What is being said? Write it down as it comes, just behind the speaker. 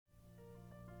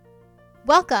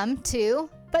Welcome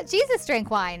to But Jesus Drank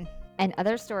Wine. And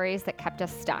other stories that kept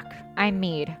us stuck. I'm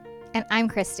Meade. And I'm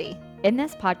Christy. In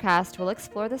this podcast, we'll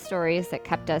explore the stories that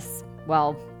kept us,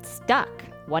 stuck,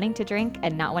 wanting to drink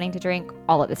and not wanting to drink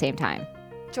all at the same time.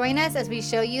 Join us as we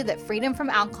show you that freedom from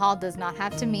alcohol does not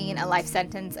have to mean a life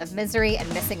sentence of misery and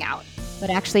missing out, but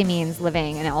actually means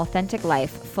living an authentic life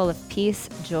full of peace,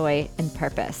 joy, and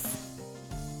purpose.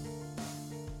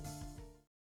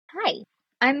 Hi,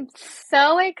 I'm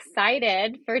so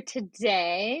excited for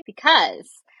today because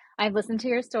I've listened to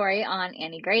your story on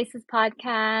Annie Grace's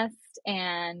podcast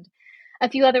and a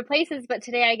few other places, but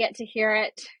today I get to hear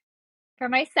it for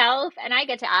myself and I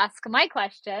get to ask my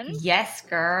questions. Yes,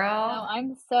 girl. So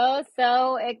I'm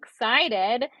so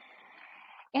excited.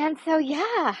 And so,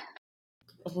 yeah.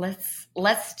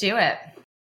 Let's do it.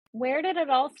 Where did it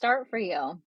all start for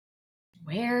you?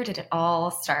 Where did it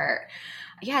all start?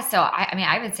 Yeah, so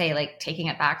I would say like taking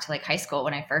it back to like high school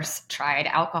when I first tried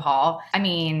alcohol. I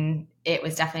mean, it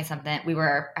was definitely something I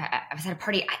was at a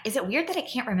party. Is it weird that I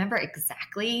can't remember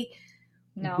exactly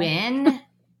when?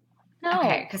 No.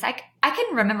 Okay, because I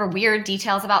can remember weird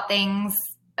details about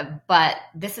things, but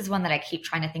this is one that I keep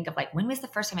trying to think of, like, when was the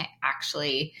first time I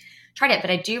actually tried it? But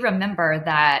I do remember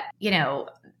that,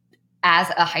 as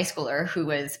a high schooler who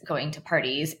was going to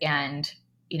parties and,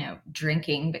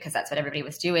 drinking because that's what everybody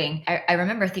was doing, I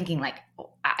remember thinking like,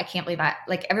 oh, I can't believe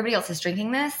everybody else is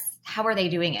drinking this. How are they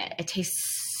doing it? It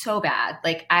tastes so bad.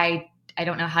 Like, I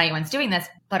don't know how anyone's doing this,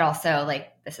 but also like,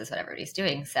 this is what everybody's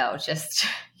doing. So just,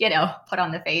 put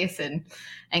on the face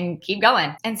and keep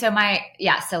going. And so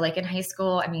so like in high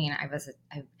school, I mean, I was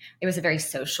a very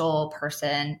social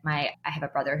person. I have a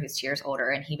brother who's 2 years older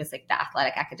and he was like the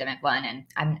athletic academic one.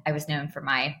 And I was known for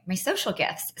my social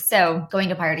gifts. So going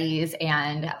to parties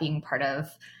and being part of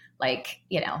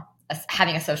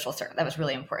having a social circle, that was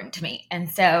really important to me. And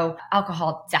so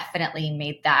alcohol definitely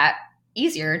made that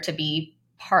easier to be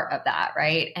part of that.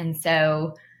 Right. And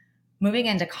so moving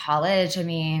into college, I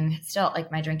mean, still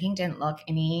like my drinking didn't look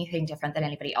anything different than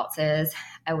anybody else's.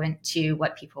 I went to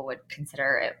what people would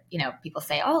consider, people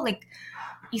say, oh, like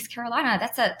East Carolina,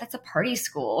 that's a party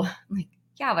school. I'm like,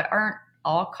 yeah, but aren't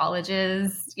all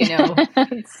colleges,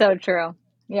 It's so true.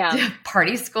 Yeah.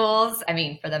 Party schools. I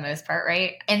mean, for the most part.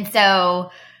 Right. And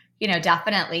so,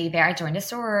 definitely there, I joined a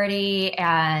sorority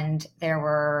and there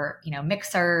were,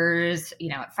 mixers,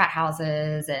 at frat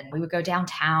houses, and we would go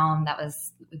downtown.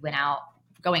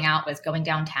 Going out was going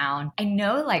downtown. I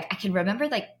know, like, I can remember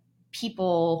like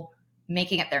people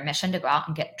making it their mission to go out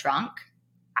and get drunk.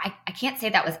 I can't say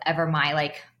that was ever my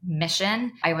like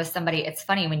mission. I was somebody, it's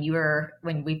funny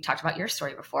when we've talked about your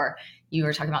story before, you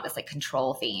were talking about this like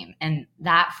control theme. And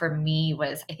that for me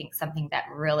was, I think, something that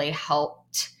really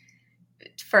helped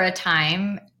for a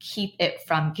time keep it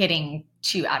from getting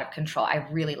too out of control. I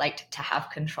really liked to have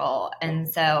control. And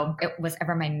so it was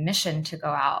ever my mission to go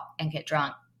out and get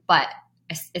drunk. But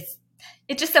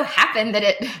it just so happened that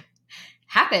it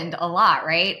happened a lot,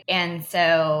 right? And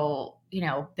so,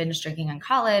 binge drinking in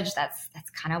college, that's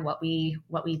kind of what we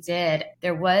did.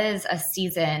 There was a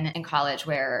season in college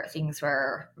where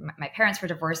my parents were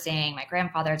divorcing, my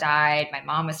grandfather died, my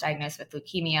mom was diagnosed with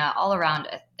leukemia, all around.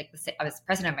 I was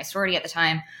president of my sorority at the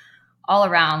time, all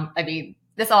around. I mean,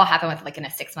 this all happened with like in a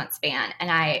 6-month span.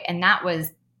 And that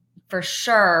was for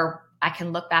sure, I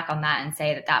can look back on that and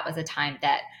say that was a time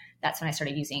that's when I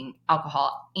started using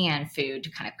alcohol and food to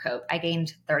kind of cope. I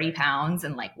gained 30 pounds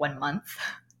in like 1 month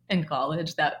in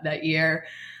college that year.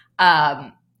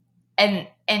 But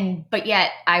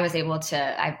yet I was able to,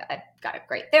 I got a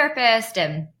great therapist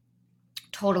and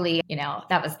totally,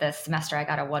 that was the semester I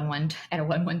got a 1.1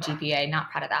 GPA. Not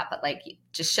proud of that, but like, it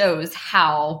just shows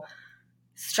how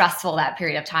stressful that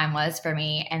period of time was for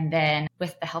me. And then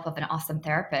with the help of an awesome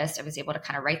therapist, I was able to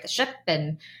kind of right the ship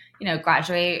and,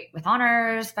 graduate with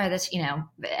honors by this, and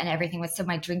everything was, so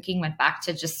my drinking went back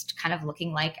to just kind of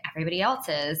looking like everybody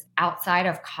else's. Outside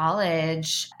of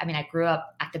college, I mean, I grew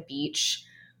up at the beach.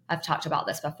 I've talked about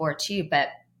this before too, but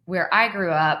where I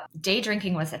grew up, day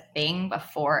drinking was a thing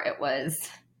before it was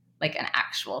like an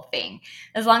actual thing,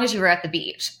 as long as you were at the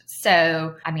beach.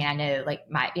 So, I mean, I know like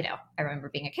I remember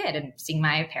being a kid and seeing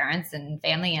my parents and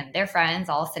family and their friends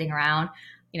all sitting around,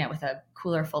 with a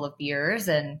cooler full of beers.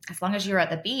 And as long as you're at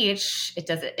the beach,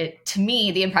 to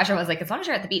me, the impression was like, as long as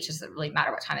you're at the beach, it doesn't really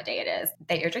matter what time of day it is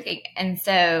that you're drinking. And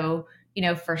so,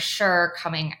 for sure,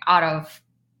 coming out of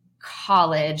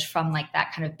college from like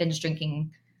that kind of binge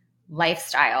drinking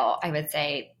lifestyle, I would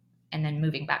say, and then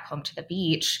moving back home to the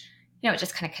beach, it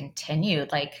just kind of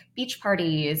continued, like beach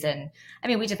parties. And I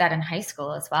mean, we did that in high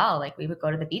school as well. Like we would go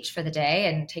to the beach for the day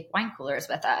and take wine coolers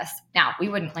with us. Now we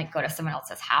wouldn't like go to someone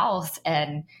else's house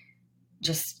and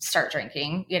just start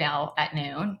drinking, at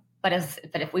noon. But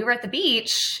if we were at the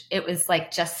beach, it was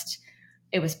like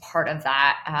it was part of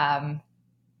that,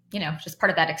 just part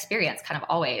of that experience kind of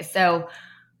always. So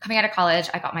coming out of college,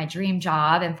 I got my dream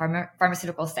job in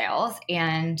pharmaceutical sales,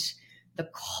 and the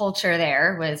culture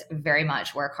there was very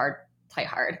much work hard, play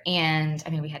hard. And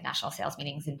we had national sales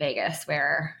meetings in Vegas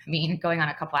where, going on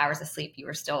a couple hours of sleep, you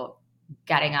were still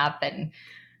getting up and,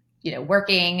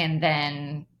 working. And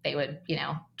then they would,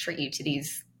 treat you to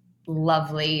these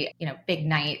lovely, big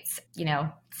nights,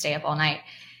 stay up all night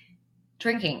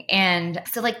drinking. And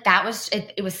so like that was,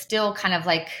 it was still kind of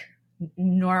like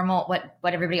normal,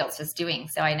 what everybody else was doing.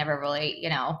 So I never really,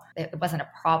 it wasn't a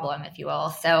problem, if you will.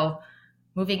 So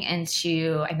moving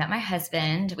into, I met my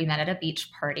husband. We met at a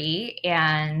beach party,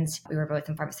 and we were both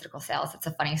in pharmaceutical sales. It's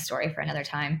a funny story for another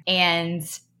time. And,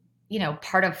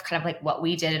 part of kind of like what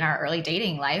we did in our early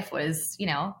dating life was,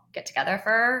 get together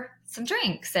for some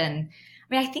drinks. And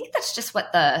I think that's just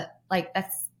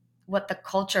that's what the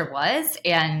culture was,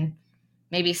 and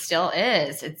maybe still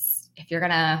is. It's, if you're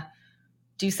going to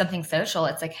do something social,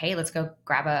 it's like, hey, let's go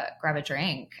grab a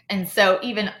drink. And so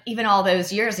even all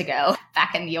those years ago,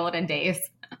 back in the olden days,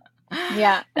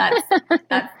 yeah,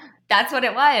 that's what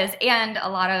it was. And a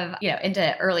lot of,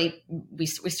 into early, we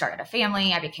started a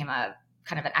family. I became a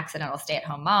kind of an accidental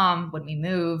stay-at-home mom when we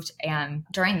moved. And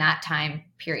during that time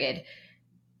period,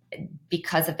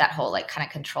 because of that whole like kind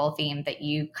of control theme that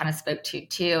you kind of spoke to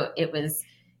too, it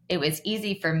was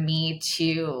easy for me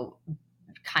to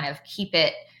kind of keep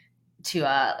it to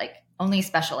like only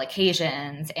special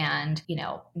occasions and,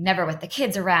 never with the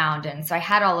kids around. And so I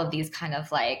had all of these kind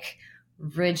of like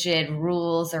rigid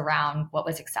rules around what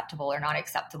was acceptable or not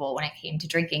acceptable when it came to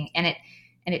drinking. And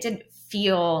it didn't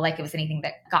feel like it was anything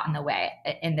that got in the way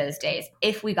in those days.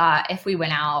 If we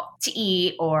went out to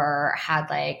eat or had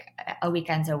like a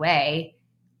weekends away,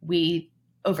 we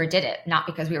overdid it, not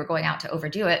because we were going out to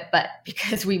overdo it, but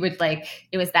because we would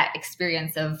it was that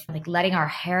experience of like letting our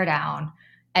hair down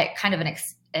at kind of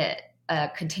a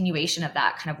continuation of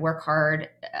that kind of work hard,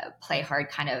 play hard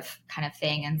kind of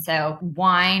thing. And so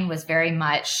wine was very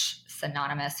much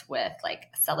synonymous with like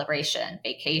celebration,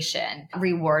 vacation,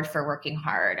 reward for working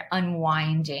hard,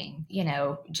 unwinding,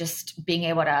 just being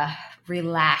able to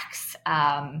relax,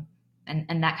 and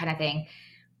that kind of thing.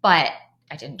 But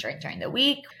I didn't drink during the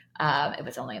week. It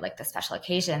was only like the special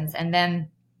occasions. And then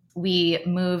we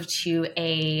moved to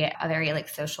a very like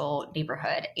social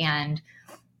neighborhood, and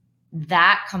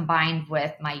that combined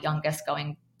with my youngest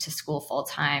going to school full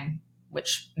time,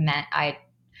 which meant I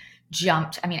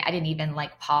jumped. I didn't even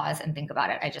like pause and think about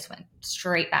it. I just went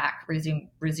straight back,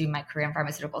 resume my career in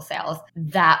pharmaceutical sales.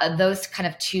 Those kind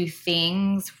of two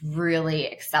things really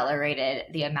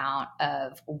accelerated the amount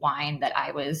of wine that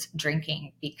I was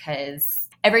drinking, because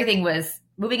everything was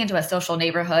moving into a social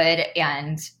neighborhood,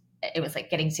 and it was like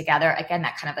getting together again,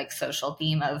 that kind of like social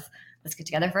theme of let's get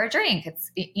together for a drink. It's,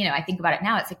 I think about it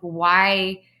now, it's like,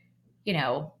 why,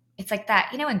 it's like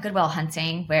that, in Good Will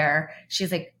Hunting, where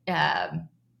she's like, I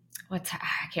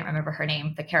can't remember her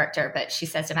name, the character, but she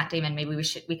says to Matt Damon, maybe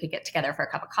we could get together for a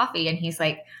cup of coffee. And he's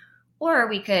like, or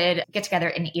we could get together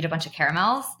and eat a bunch of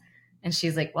caramels. And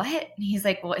she's like, what? And he's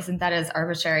like, well, isn't that as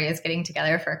arbitrary as getting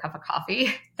together for a cup of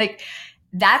coffee? Like,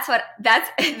 that's what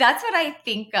I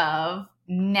think of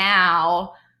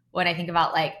now when I think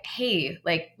about like, hey,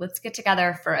 like, let's get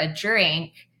together for a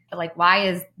drink. Like, why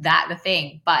is that the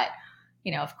thing? But,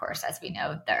 of course, as we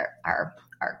know, there are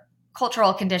our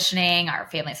cultural conditioning, our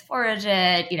family's foraged,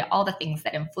 all the things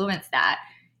that influence that.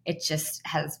 It just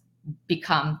has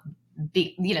become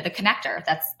the connector.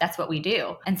 That's what we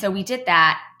do. And so we did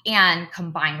that, and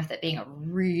combined with it being a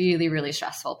really, really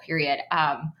stressful period,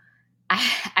 I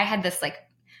had this like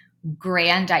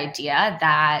grand idea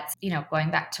that, going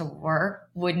back to work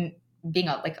being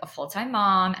a full-time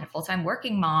mom and a full-time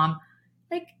working mom,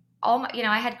 like all my,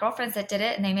 I had girlfriends that did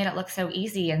it and they made it look so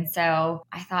easy. And so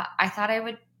I thought I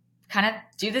would kind of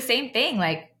do the same thing,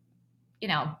 like,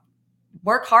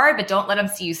 work hard, but don't let them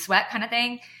see you sweat kind of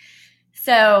thing.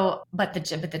 So, but the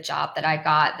job that I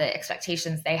got, the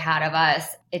expectations they had of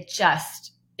us,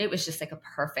 it was just like a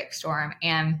perfect storm.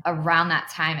 And around that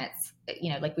time, it's,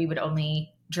 like we would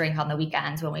only drink on the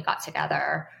weekends when we got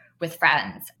together with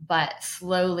friends. But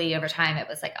slowly over time, it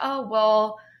was like, oh,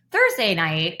 well, Thursday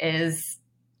night is,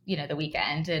 the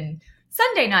weekend, and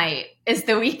Sunday night is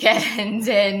the weekend.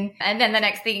 And then the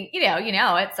next thing,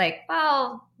 it's like,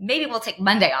 well, maybe we'll take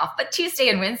Monday off, but Tuesday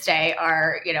and Wednesday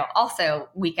are, also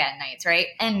weekend nights, right?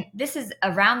 And this is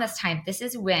around this time, this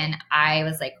is when I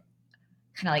was like,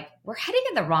 kind of like, we're heading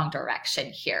in the wrong direction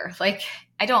here. Like,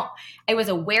 I was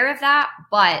aware of that,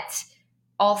 but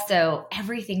also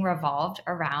everything revolved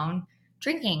around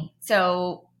drinking.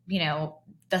 So,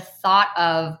 the thought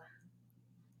of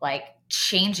like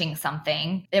changing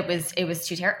something, it was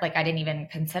too terrible. Like I didn't even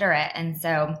consider it. And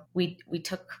so we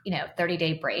took,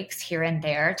 30-day breaks here and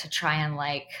there to try and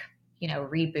like,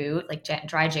 reboot. Like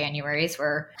dry Januaries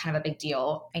were kind of a big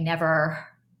deal. I never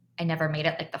made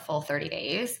it like the full 30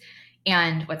 days.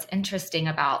 And what's interesting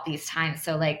about these times,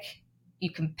 so like you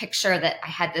can picture that I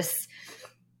had this,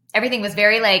 everything was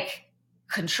very like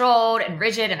controlled and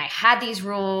rigid, and I had these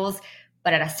rules,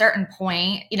 but at a certain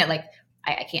point, like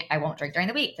I won't drink during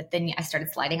the week, but then I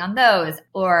started sliding on those.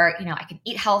 Or, I can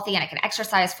eat healthy and I can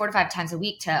exercise 4 to 5 times a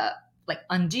week to like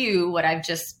undo what I've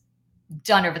just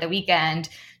done over the weekend,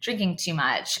 drinking too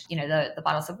much, the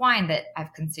bottles of wine that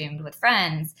I've consumed with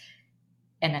friends,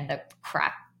 and then the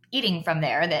crap eating from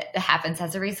there that happens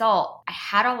as a result. I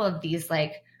had all of these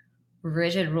like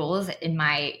rigid rules in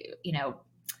my,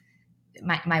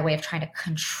 my way of trying to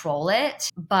control it.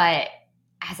 But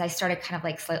as I started kind of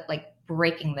like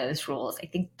breaking those rules, I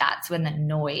think that's when the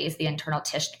noise, the internal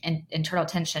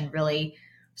tension really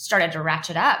started to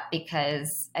ratchet up.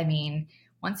 Because I mean,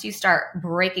 once you start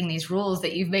breaking these rules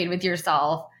that you've made with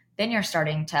yourself, then you're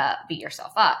starting to beat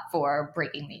yourself up for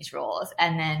breaking these rules.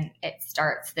 And then it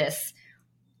starts this,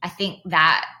 I think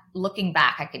that looking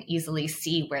back, I can easily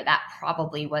see where that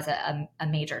probably was a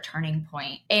major turning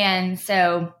point. And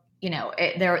so,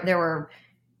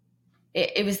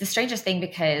 it was the strangest thing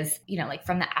because, like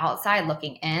from the outside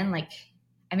looking in, like,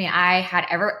 I mean,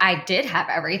 I did have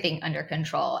everything under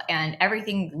control and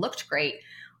everything looked great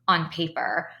on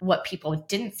paper. What people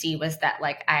didn't see was that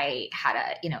like I had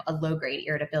a low grade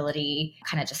irritability,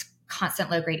 kind of just constant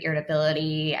low grade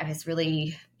irritability. I was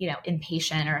really,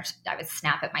 impatient, or I would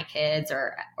snap at my kids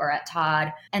or at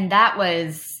Todd. And that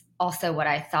was also what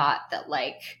I thought that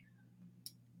like,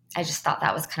 I just thought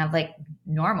that was kind of like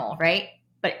normal, right?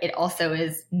 But it also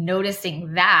is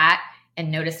noticing that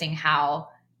and noticing how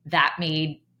that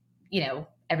made,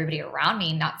 everybody around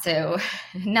me not so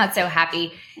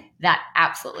happy. That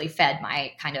absolutely fed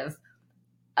my kind of,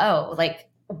 oh, like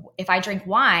if I drink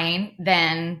wine,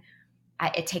 then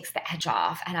it takes the edge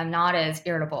off and I'm not as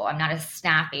irritable. I'm not as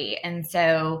snappy. And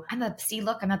so I'm a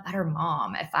better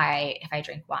mom if I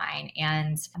drink wine,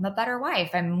 and I'm a better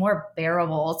wife. I'm more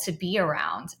bearable to be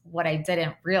around. What I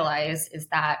didn't realize is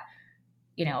that,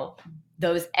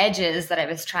 those edges that I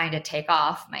was trying to take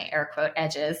off, my air quote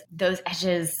edges, those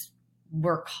edges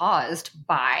were caused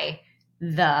by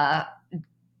the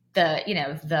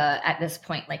at this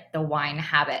point, like the wine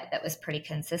habit that was pretty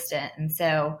consistent. And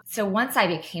so once I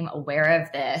became aware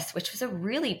of this, which was a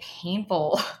really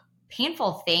painful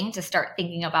thing to start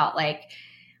thinking about, like,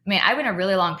 I mean, I went a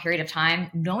really long period of time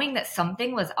knowing that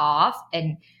something was off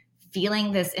and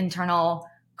feeling this internal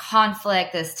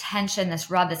conflict, this tension, this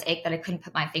rub, this ache that I couldn't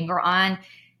put my finger on.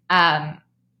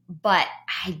 But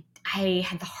I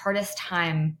had the hardest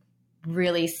time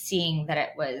really seeing that it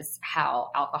was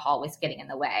how alcohol was getting in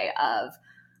the way of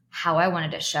how I wanted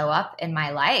to show up in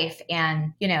my life.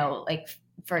 And, like,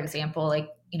 for example, like,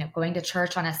 going to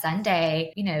church on a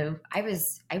Sunday, I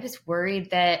was worried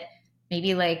that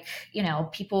maybe like,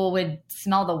 people would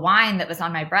smell the wine that was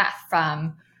on my breath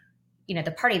from,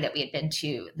 the party that we had been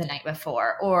to the night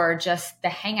before, or just the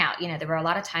hangout. There were a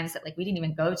lot of times that like we didn't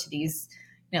even go to these,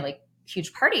 like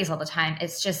huge parties all the time.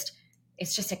 It's just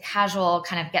a casual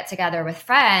kind of get together with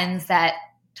friends that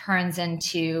turns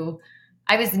into,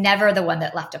 I was never the one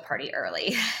that left a party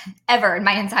early ever in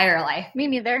my entire life. Me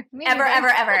neither. Ever.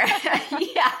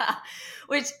 Yeah.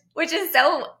 Which is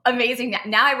so amazing.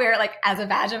 Now I wear it like as a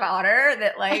badge of honor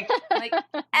that like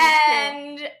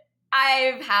and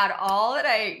I've had all that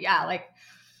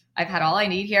I've had all I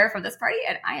need here from this party,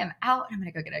 and I am out. I'm going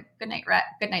to go get a good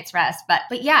night's rest. But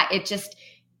yeah,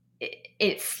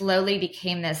 it slowly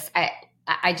became this,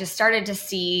 I just started to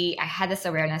see, I had this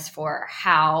awareness for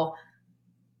how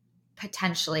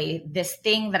potentially this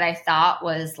thing that I thought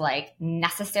was like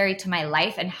necessary to my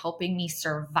life and helping me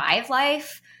survive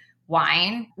life,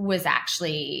 wine, was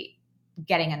actually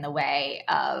getting in the way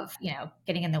of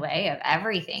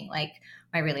everything. Like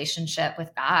my relationship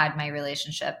with God, my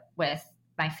relationship with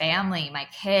my family, my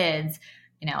kids.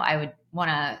 I would want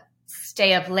to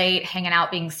stay up late, hanging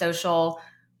out, being social,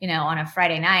 on a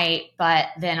Friday night. But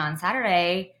then on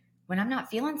Saturday, when I'm not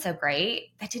feeling so great,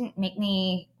 that didn't make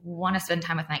me want to spend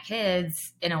time with my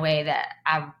kids in a way that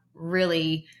I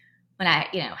really, when I,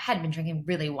 hadn't been drinking,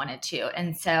 really wanted to.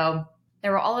 And so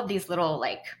there were all of these little,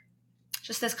 like,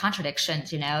 just those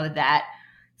contradictions, that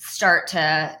start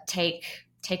to take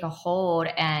a hold.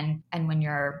 And when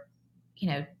you're,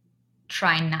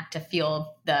 trying not to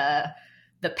feel the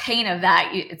the pain of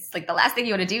that, it's like the last thing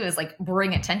you want to do is like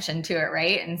bring attention to it,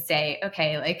 right? And say,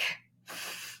 okay, like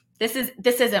this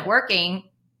isn't working.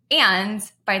 And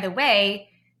by the way,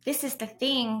 this is the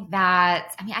thing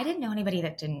that, I mean, I didn't know anybody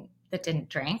that didn't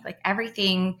drink. Like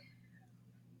everything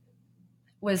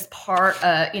was part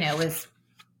of,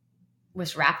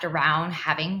 was wrapped around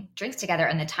having drinks together.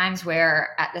 And the times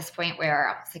where at this point where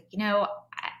I was like,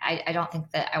 I don't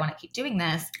think that I want to keep doing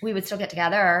this, we would still get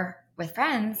together with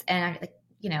friends and I'd be like,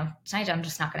 tonight I'm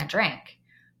just not going to drink.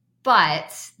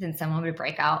 But then someone would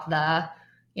break out the,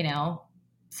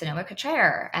 Sonoma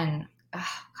Cutrer and,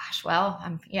 oh gosh, well,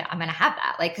 I'm going to have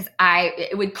that. Like, cause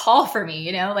it would call for me,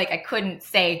 like I couldn't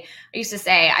say, I used to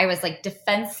say I was like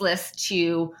defenseless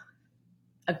to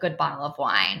a good bottle of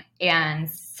wine. And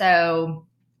so,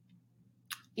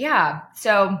 yeah.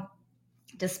 So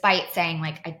despite saying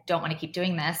like, I don't want to keep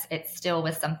doing this, it still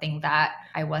was something that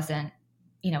I wasn't,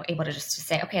 able to just to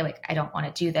say, okay, like I don't want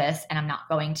to do this and I'm not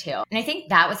going to. And I think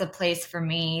that was a place for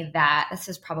me that this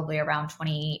was probably around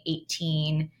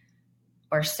 2018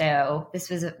 or so.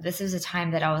 This was a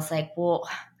time that I was like, well,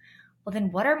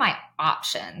 then what are my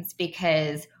options?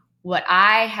 Because what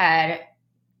I had,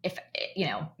 if,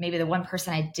 maybe the one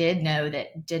person I did know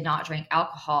that did not drink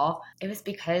alcohol, it was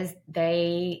because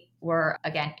they were,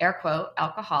 again, air quote,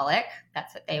 alcoholic.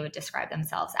 That's what they would describe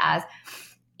themselves as.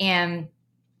 And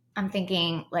I'm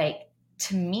thinking like,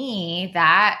 to me,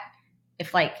 that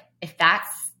if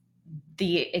that's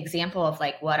the example of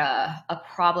like what a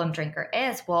problem drinker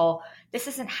is, well, this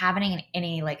isn't having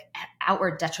any like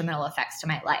outward detrimental effects to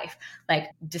my life. Like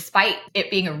despite it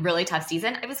being a really tough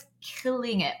season, I was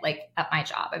killing it like at my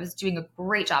job. I was doing a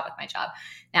great job with my job.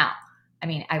 Now, I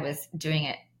mean, I was doing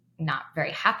it not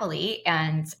very happily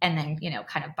and then,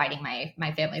 kind of biting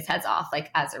my family's heads off like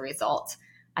as a result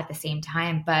at the same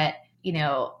time. But,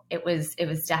 it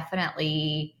was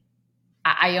definitely,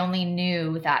 I only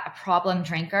knew that a problem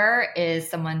drinker is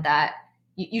someone that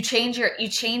you change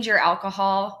your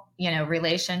alcohol,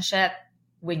 relationship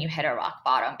when you hit a rock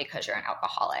bottom because you're an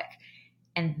alcoholic.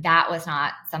 And that was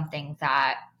not something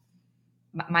that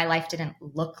my life didn't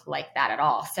look like that at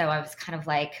all. So I was kind of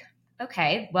like,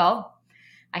 okay, well,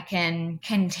 I can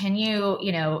continue,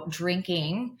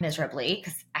 drinking miserably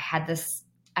because I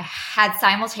had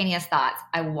simultaneous thoughts.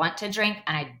 I want to drink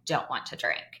and I don't want to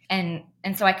drink. And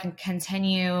so I can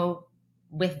continue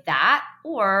with that,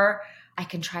 or I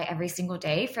can try every single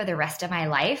day for the rest of my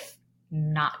life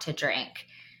not to drink.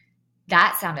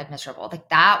 That sounded miserable. Like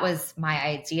that was my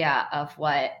idea of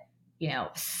what,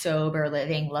 sober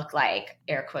living looked like,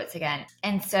 air quotes again.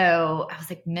 And so I was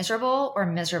like, miserable or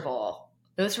miserable.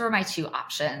 Those were my two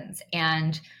options.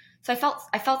 And so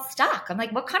I felt stuck. I'm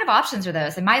like, what kind of options are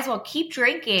those? I might as well keep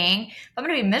drinking. If I'm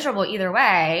going to be miserable either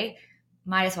way,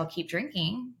 might as well keep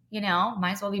drinking,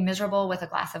 might as well be miserable with a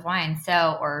glass of wine.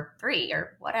 So, or 3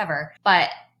 or whatever. But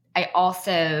I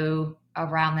also,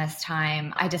 around this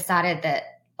time, I decided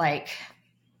that like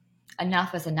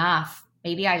enough was enough.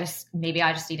 Maybe I just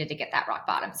needed to get that rock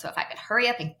bottom. So if I could hurry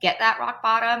up and get that rock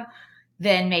bottom,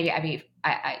 then maybe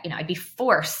I'd be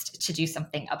forced to do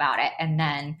something about it. And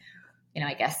then,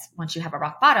 I guess once you have a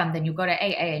rock bottom, then you go to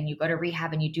AA and you go to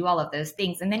rehab and you do all of those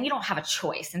things. And then you don't have a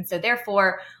choice. And so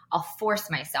therefore I'll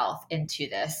force myself into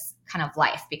this kind of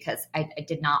life because I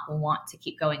did not want to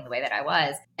keep going the way that I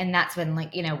was. And that's when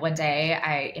one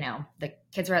day the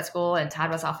kids were at school and Todd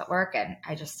was off at work. And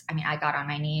I got on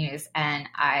my knees and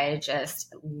I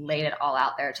just laid it all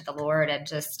out there to the Lord and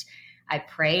I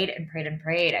prayed and prayed and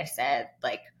prayed. I said,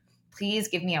 like, please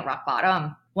give me a rock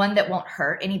bottom, one that won't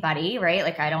hurt anybody, right?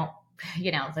 Like I don't,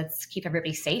 let's keep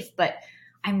everybody safe, but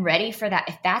I'm ready for that.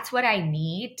 If that's what I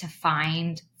need to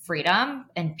find freedom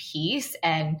and peace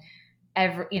and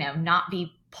not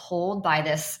be pulled by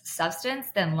this substance,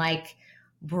 then like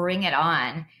bring it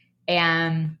on.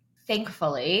 And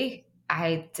thankfully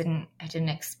I didn't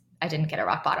get a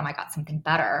rock bottom. I got something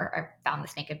better. I found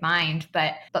this naked mind.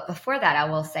 But before that, I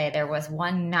will say there was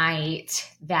one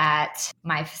night that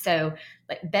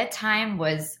bedtime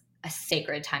was a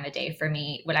sacred time of day for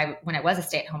me. When I was a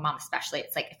stay-at-home mom, especially,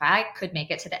 it's like if I could make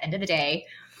it to the end of the day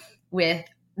with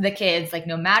the kids, like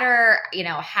no matter,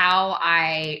 how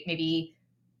I maybe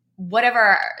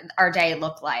whatever our day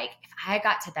looked like, if I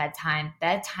got to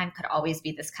bedtime could always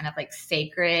be this kind of like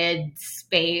sacred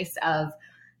space of,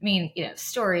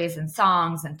 stories and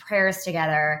songs and prayers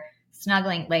together,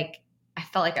 snuggling. Like I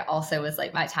felt like it also was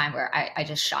like my time where I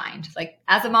just shined. Like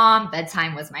as a mom,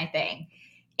 bedtime was my thing.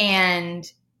 And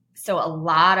so a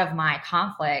lot of my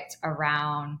conflict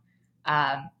around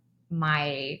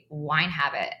my wine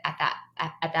habit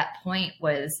at that point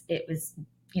was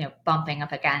bumping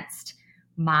up against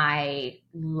my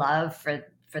love for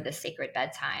the sacred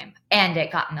bedtime, and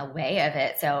it got in the way of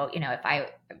it. So, if I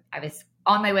was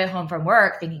on my way home from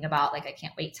work thinking about like, I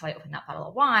can't wait till I open that bottle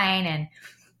of wine. And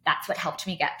that's what helped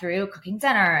me get through cooking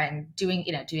dinner and doing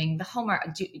the homework,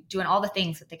 doing all the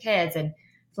things with the kids. And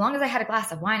as long as I had a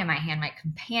glass of wine in my hand, my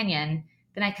companion,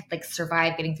 then I could like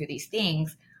survive getting through these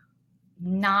things.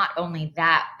 Not only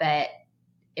that, but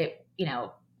it,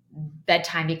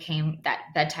 bedtime became that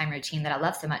bedtime routine that I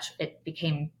love so much. It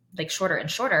became like shorter and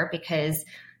shorter because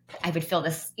I would feel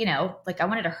this, like I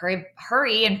wanted to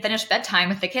hurry and finish bedtime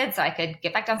with the kids so I could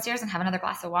get back downstairs and have another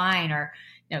glass of wine, or,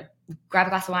 grab a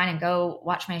glass of wine and go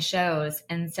watch my shows.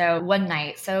 And so one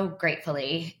night, so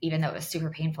gratefully, even though it was super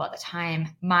painful at the time,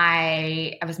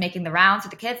 I was making the rounds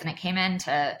with the kids, and I came in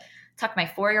to tuck my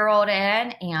 4-year-old in,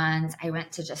 and I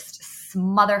went to just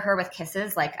smother her with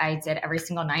kisses like I did every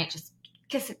single night, just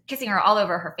kissing her all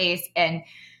over her face. And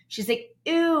she's like,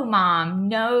 "Ooh, Mom,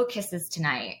 no kisses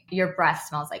tonight. Your breath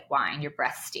smells like wine. Your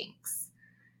breath stinks."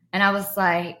 And I was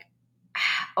like,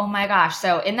 oh my gosh.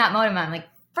 So in that moment, I'm like,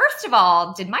 first of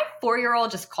all, did my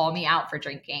 4-year-old just call me out for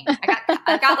drinking?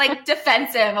 I got like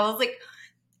defensive. I was like,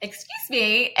 excuse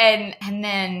me. And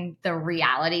then the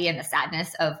reality and the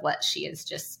sadness of what she has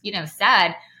just,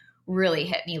 said really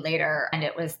hit me later. And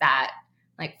it was that,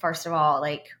 like, first of all,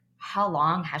 like, how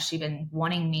long has she been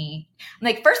wanting me?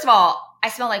 Like, first of all, I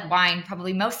smell like wine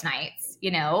probably most nights,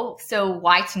 so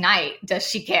why tonight does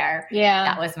she care? Yeah.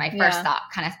 That was my first thought,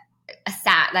 kind of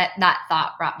that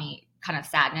thought brought me kind of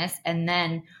sadness. And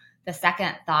then the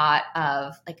second thought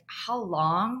of like, how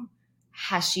long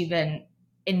has she been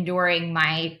enduring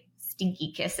my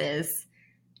stinky kisses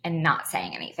and not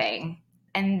saying anything?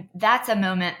 And that's a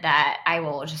moment that I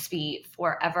will just be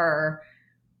forever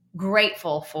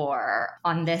grateful for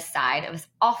on this side. It was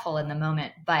awful in the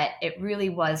moment, but it really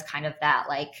was kind of that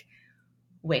like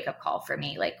wake up call for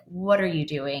me. Like, what are you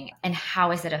doing? And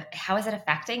how is it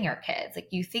affecting your kids? Like,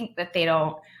 you think that they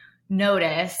don't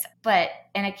notice, and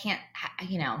I can't,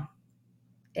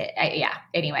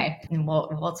 anyway, and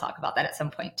we'll talk about that at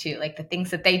some point too. Like the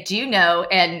things that they do know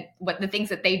and what the things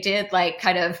that they did like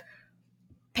kind of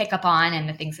pick up on and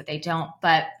the things that they don't.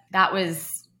 But that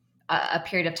was a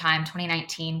period of time,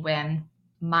 2019, when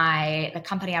the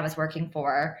company I was working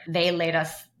for, they laid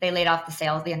off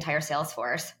the entire sales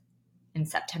force in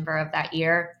September of that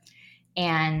year.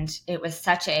 And it was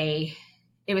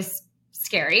it was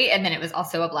scary. And then it was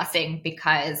also a blessing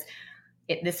because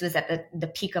this was at the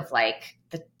peak of like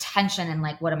the tension and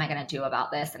like, what am I going to do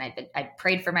about this? And I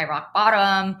prayed for my rock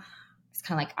bottom. It's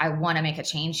kind of like, I want to make a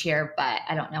change here, but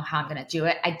I don't know how I'm going to do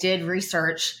it. I did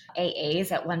research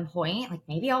AAs at one point, like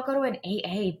maybe I'll go to an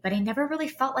AA, but I never really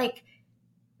felt like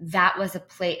that was a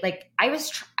place. Like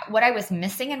what I was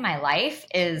missing in my life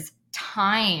is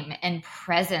time and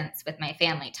presence with my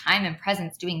family, time and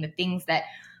presence doing the things that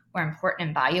were important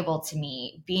and valuable to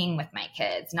me, being with my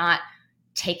kids, not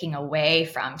taking away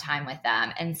from time with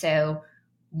them. And so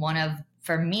one of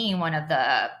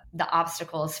the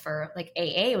obstacles for like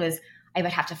AA was I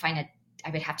would have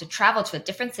to travel to a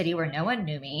different city where no one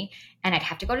knew me, and I'd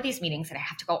have to go to these meetings, and I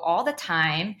have to go all the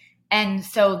time. And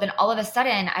so then all of a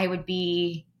sudden I wouldn't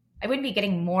be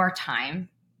getting more time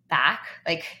back.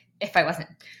 Like if I wasn't,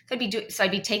 so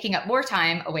I'd be taking up more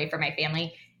time away from my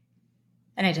family,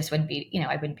 and I just wouldn't be,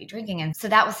 I wouldn't be drinking. And so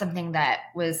that was something that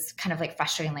was kind of like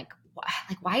frustrating. Like,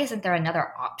 why isn't there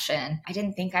another option? I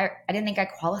didn't think I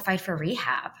qualified for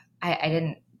rehab. I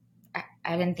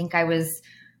didn't think I was,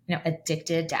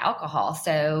 addicted to alcohol.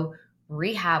 So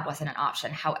rehab wasn't an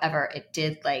option. However,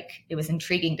 it was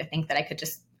intriguing to think that I could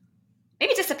just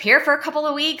maybe disappear for a couple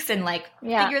of weeks and like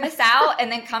figure this out and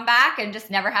then come back and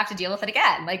just never have to deal with it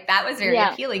again. Like that was very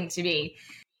appealing to me.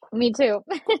 Me too.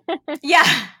 Yeah.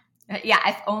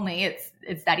 If only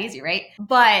it's that easy, right?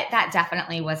 But that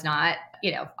definitely was not,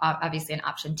 obviously an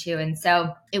option too. And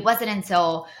so it wasn't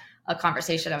until a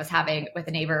conversation I was having with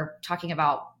a neighbor talking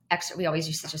about we always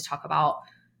used to just talk about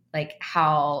like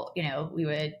how,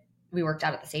 we worked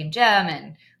out at the same gym,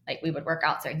 and like we would work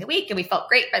out during the week and we felt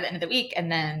great by the end of the week. And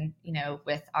then,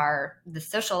 with the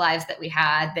social lives that we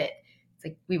had, that it's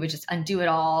like we would just undo it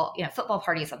all, football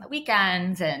parties on the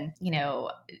weekends and,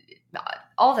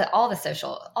 all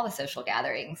the social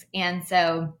gatherings. And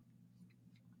so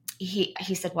he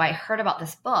said, well, I heard about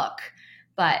this book,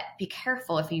 but be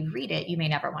careful. If you read it, you may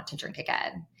never want to drink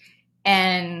again.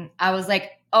 And I was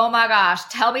like, oh my gosh,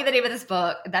 tell me the name of this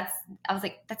book. I was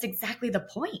like, that's exactly the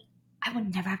point. I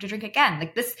would never have to drink again.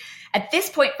 Like at this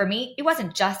point for me, it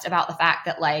wasn't just about the fact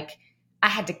that like I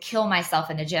had to kill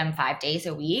myself in the gym 5 days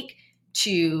a week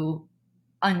to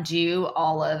undo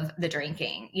all of the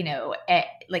drinking.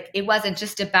 It wasn't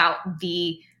just about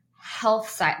the health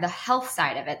side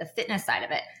of it, the fitness side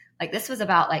of it. Like this was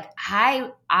about like,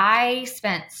 I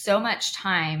spent so much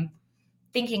time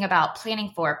thinking about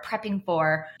planning for, prepping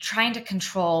for, trying to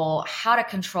control, how to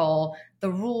control the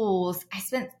rules.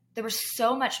 There was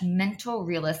so much mental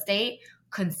real estate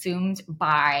consumed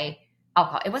by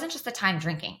alcohol. It wasn't just the time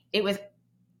drinking. It was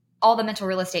all the mental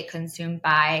real estate consumed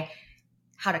by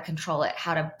how to control it,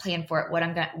 how to plan for it, what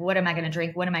am I going to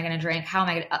drink? When am I going to drink? How am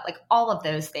I going to, like all of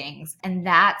those things. And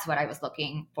that's what I was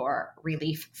looking for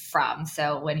relief from.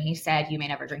 So when he said, you may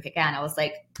never drink again, I was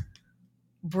like,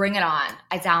 bring it on.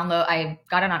 I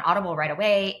got it on Audible right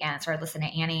away and started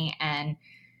listening to Annie and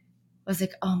was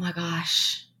like, oh my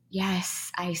gosh,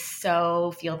 yes, I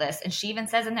so feel this. And she even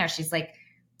says in there, she's like,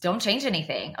 don't change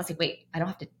anything. I was like, wait, I don't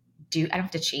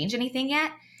have to change anything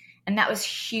yet. And that was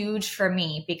huge for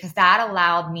me because that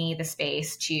allowed me the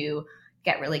space to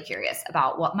get really curious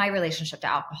about what my relationship to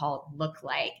alcohol looked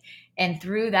like. And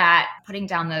through that, putting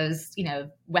down those,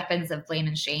 weapons of blame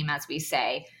and shame, as we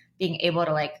say, being able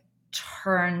to like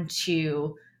turn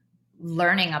to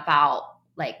learning about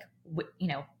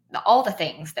all the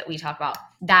things that we talk about,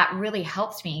 that really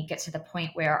helped me get to the point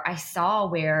where I saw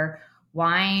where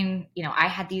wine, I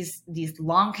had these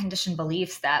long conditioned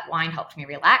beliefs that wine helped me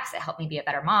relax. It helped me be a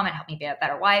better mom. It helped me be a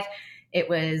better wife.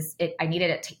 I needed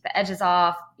it to take the edges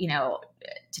off,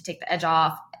 to take the edge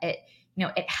off. It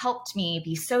helped me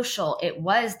be social. It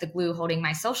was the glue holding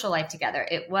my social life together.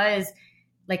 It was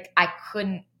like,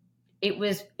 it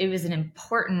was an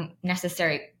important,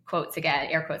 necessary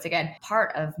air quotes again,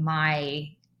 part of my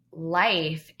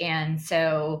life. And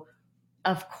so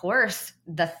of course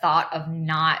the thought of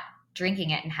not drinking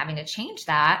it and having to change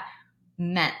that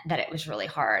meant that it was really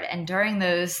hard. And during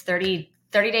those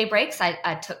 30-day breaks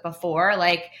I took before,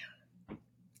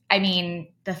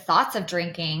 the thoughts of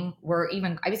drinking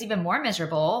I was even more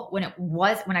miserable when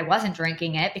I wasn't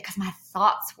drinking it because my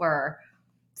thoughts were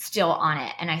still on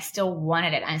it and I still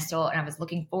wanted it. And I was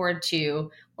looking forward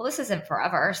to, well, this isn't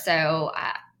forever. So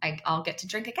I'll get to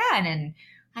drink again. And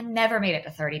I never made it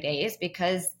to 30 days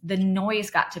because the noise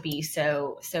got to be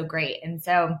so great. And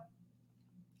so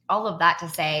all of that to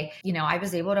say, I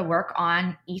was able to work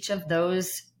on each of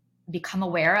those, become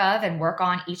aware of and work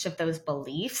on each of those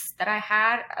beliefs that I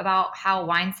had about how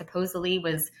wine supposedly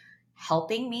was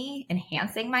helping me,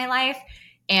 enhancing my life.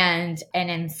 And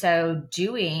in so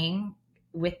doing,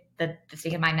 with the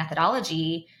State of Mind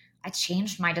methodology, I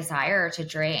changed my desire to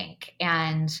drink.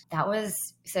 And that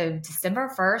was, so December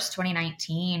 1st,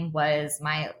 2019 was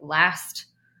the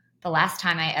last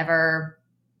time I ever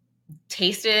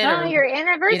tasted. Oh, your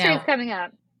anniversary is coming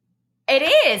up. It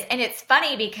is. And it's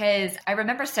funny because I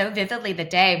remember so vividly the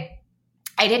day.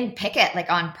 I didn't pick it like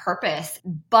on purpose,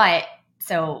 but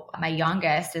so my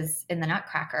youngest is in the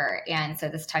Nutcracker. And so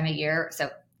this time of year, so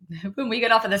when we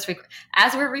get off of this,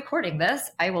 as we're recording this,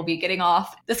 I will be getting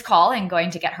off this call and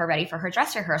going to get her ready for her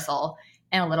dress rehearsal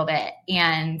in a little bit.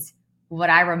 And what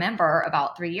I remember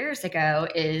about 3 years ago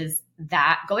is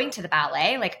that going to the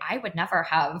ballet, like you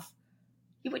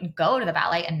wouldn't go to the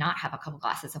ballet and not have a couple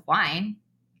glasses of wine.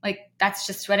 Like that's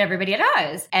just what everybody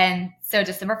does. And so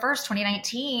December 1st,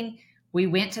 2019, we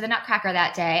went to the Nutcracker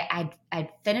that day. I'd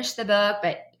finished the book,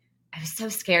 but I was so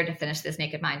scared to finish this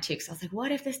Naked Mind too. Cause I was like,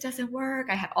 what if this doesn't work?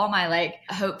 I had all my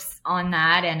hopes on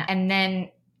that. And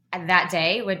then that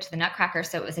day went to the Nutcracker.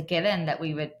 So it was a given that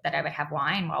I would have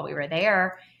wine while we were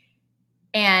there.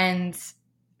 And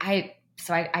I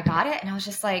got it and I was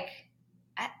just like,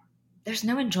 there's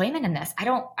no enjoyment in this. I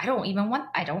don't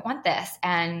want this.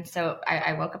 And so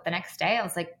I woke up the next day. I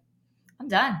was like, I'm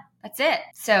done. That's it.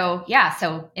 So yeah.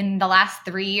 So in the last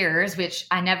 3 years, which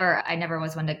I never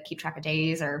was one to keep track of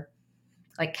days or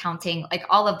like counting, like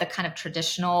all of the kind of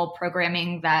traditional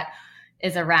programming that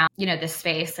is around, this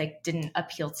space, like didn't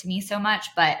appeal to me so much,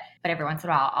 but every once in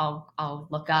a while I'll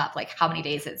look up like how many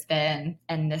days it's been.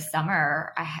 And this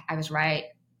summer I was right.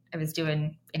 I was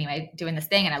doing this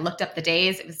thing and I looked up the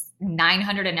days. It was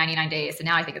 999 days. And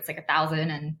now I think it's like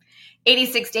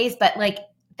 1,086 days, but like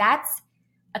that's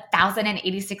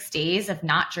 1,086 days of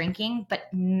not drinking, but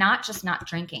not just not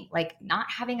drinking, like not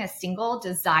having a single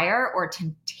desire or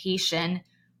temptation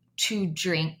to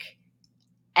drink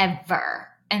ever.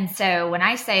 And so when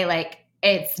I say like,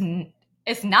 it's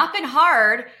not been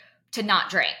hard to not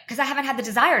drink because I haven't had the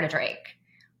desire to drink,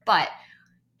 but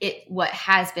what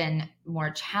has been more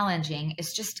challenging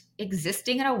is just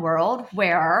existing in a world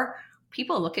where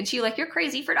people look at you like you're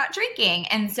crazy for not drinking.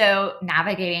 And so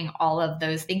navigating all of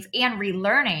those things and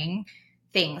relearning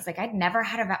things. Like I'd never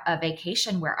had a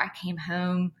vacation where I came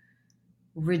home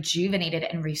rejuvenated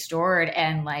and restored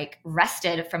and like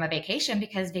rested from a vacation,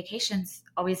 because vacations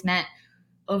always meant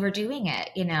overdoing it,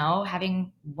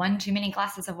 having one too many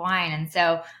glasses of wine. And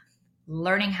so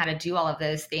learning how to do all of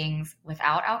those things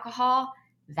without alcohol,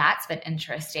 that's been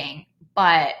interesting.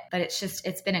 But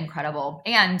it's been incredible.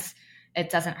 And it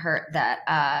doesn't hurt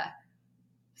that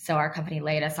so our company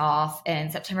laid us off in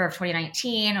September of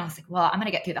 2019. I was like, well, I'm going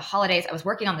to get through the holidays. I was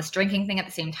working on this drinking thing at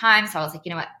the same time. So I was like,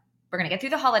 you know what? We're going to get through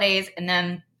the holidays and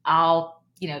then I'll,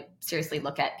 seriously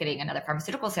look at getting another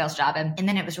pharmaceutical sales job. And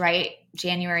then it was right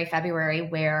January, February,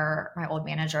 where my old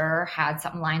manager had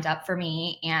something lined up for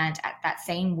me. And at that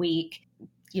same week,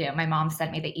 my mom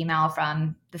sent me the email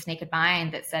from This Naked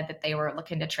Mind that said that they were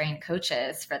looking to train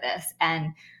coaches for this.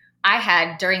 And I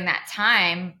had, during that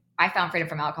time, I found freedom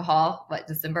from alcohol,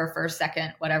 December 1st,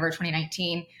 2nd, whatever,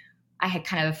 2019. I had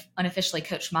kind of unofficially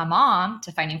coached my mom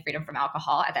to finding freedom from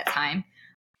alcohol at that time.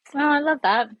 Oh, I love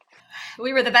that.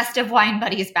 We were the best of wine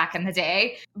buddies back in the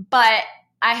day, but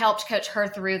I helped coach her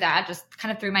through that, just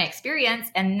kind of through my experience.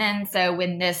 And then, so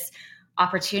when this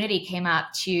opportunity came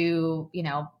up to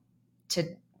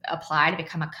apply to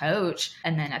become a coach,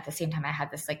 and then at the same time I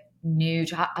had this like new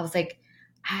job, I was like,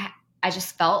 I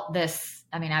just felt this.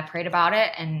 I mean, I prayed about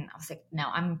it and I was like, no,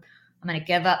 I'm going to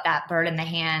give up that bird in the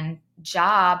hand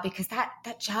job, because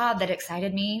that job that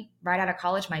excited me right out of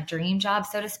college, my dream job,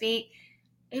 so to speak,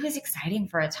 it was exciting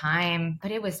for a time, but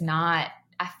it was not,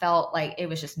 I felt like it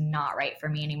was just not right for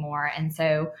me anymore. And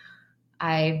so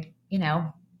I,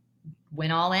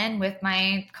 went all in with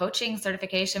my coaching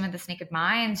certification with This Naked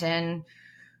Mind and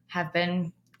have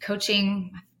been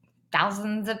coaching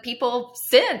thousands of people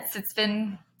since. It's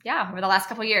been, over the last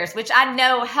couple of years, which I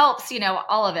know helps,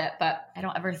 all of it, but I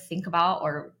don't ever think about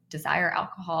or desire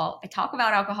alcohol. I talk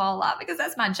about alcohol a lot because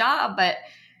that's my job, but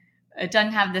it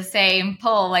doesn't have the same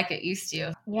pull like it used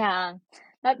to. Yeah,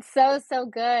 that's so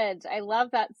good. I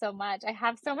love that so much. I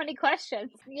have so many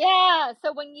questions. Yeah.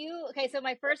 So so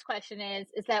my first question is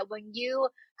that when you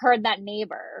heard that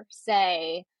neighbor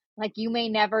say, like, you may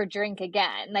never drink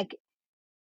again, like,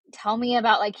 tell me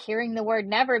about like hearing the word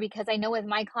never, because I know with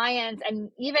my clients and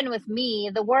even with me,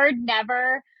 the word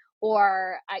never,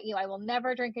 or I will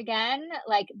never drink again,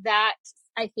 like that,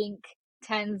 I think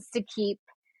tends to keep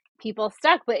people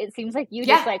stuck. But it seems like you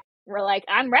just Yeah. like were like,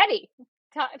 I'm ready.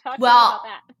 Talk to me about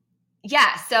that.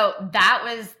 Yeah. So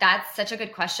that's such a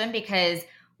good question, because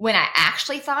when I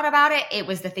actually thought about it, it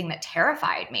was the thing that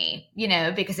terrified me,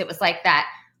 because it was like that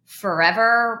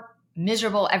forever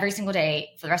miserable every single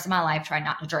day for the rest of my life, trying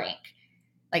not to drink.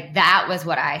 Like that was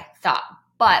what I thought.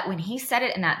 But when he said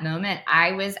it in that moment,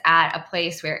 I was at a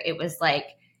place where it was like,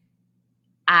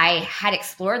 I had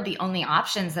explored the only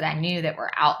options that I knew that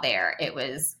were out there. It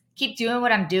was keep doing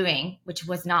what I'm doing, which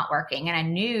was not working. And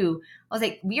I was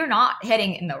like, we are not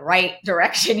heading in the right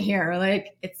direction here.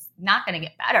 Like it's not going to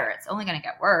get better. It's only going to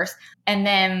get worse. And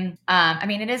then,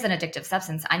 it is an addictive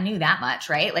substance. I knew that much,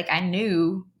 right? Like I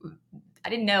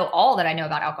didn't know all that I know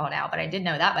about alcohol now, but I did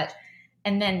know that much.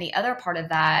 And then the other part of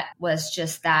that was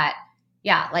just that,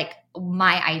 like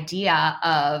my idea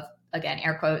of, again,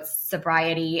 air quotes,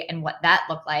 sobriety and what that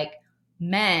looked like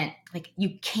meant like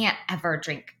you can't ever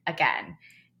drink again.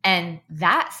 And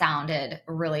that sounded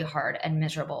really hard and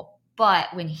miserable. But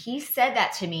when he said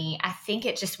that to me, I think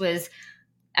it just was,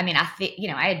 I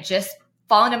had just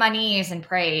fallen to my knees and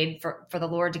prayed for the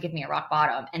Lord to give me a rock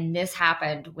bottom. And this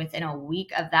happened within a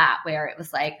week of that, where it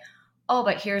was like, oh,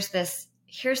 but here's this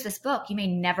book.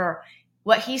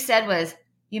 What he said was,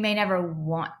 you may never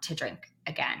want to drink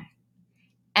again.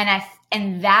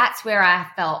 And that's where I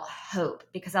felt hope,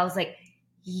 because I was like,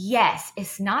 yes,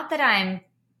 it's not that I'm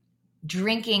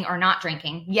drinking or not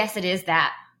drinking. Yes, it is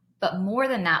that. But more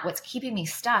than that, what's keeping me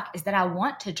stuck is that I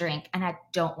want to drink and I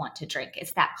don't want to drink.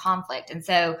 It's that conflict. And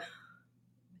so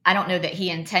I don't know that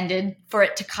he intended for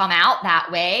it to come out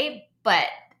that way, but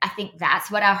I think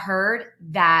that's what I heard,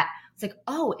 that it's like,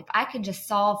 oh, if I can just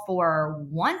solve for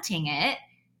wanting it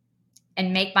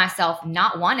and make myself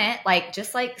not want it, like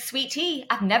just like sweet tea.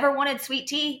 I've never wanted sweet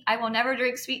tea. I will never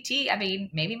drink sweet tea. I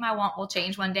mean, maybe my want will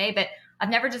change one day, but I've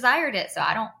never desired it. So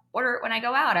I don't order it when I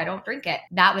go out. I don't drink it.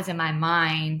 That was in my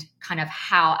mind, kind of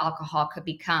how alcohol could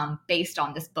become based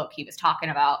on this book he was talking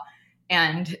about.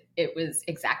 And it was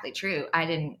exactly true. I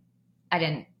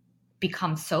didn't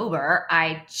become sober.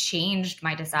 I changed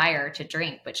my desire to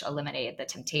drink, which eliminated the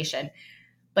temptation.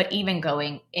 But even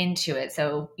going into it,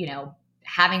 so,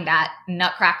 having that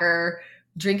nutcracker,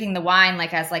 drinking the wine,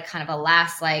 like as like kind of a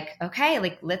last, like, okay,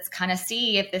 like let's kind of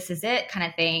see if this is it kind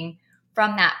of thing.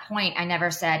 From that point, I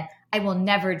never said, I will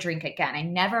never drink again. I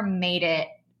never made it,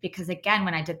 because again,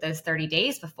 when I did those 30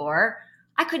 days before,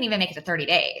 I couldn't even make it to 30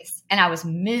 days and I was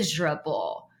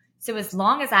miserable. So as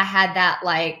long as I had that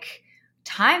like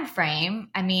time frame,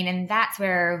 I mean, and that's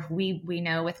where we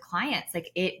know with clients,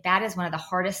 like that is one of the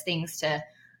hardest things to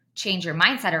change your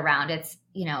mindset around. It's,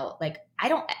 like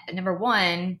number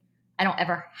one, I don't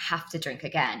ever have to drink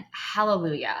again.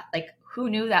 Hallelujah. Like who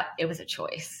knew that it was a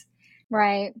choice?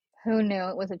 Right. Who knew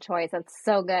it was a choice? That's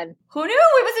so good. Who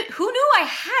knew I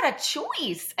had a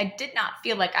choice? I did not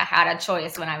feel like I had a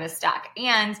choice when I was stuck.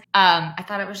 And I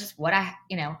thought it was just what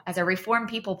as a reformed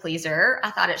people pleaser,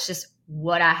 I thought it's just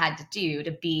what I had to do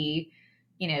to be,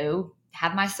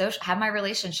 have my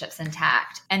relationships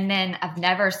intact. And then I've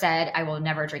never said I will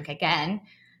never drink again.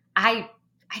 I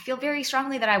feel very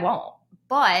strongly that I won't.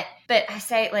 But I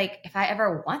say, like, if I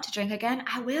ever want to drink again,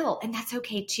 I will. And that's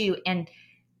okay too. And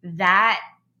that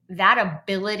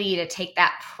ability to take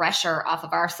that pressure off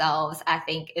of ourselves, I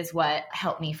think, is what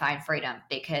helped me find freedom.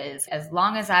 Because as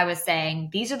long as I was saying,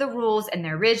 these are the rules and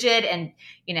they're rigid, and,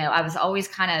 I was always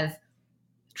kind of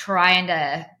trying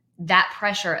to, that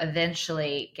pressure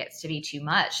eventually gets to be too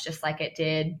much, just like it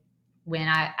did when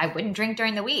I wouldn't drink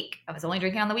during the week. I was only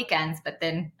drinking on the weekends, but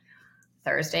then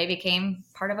Thursday became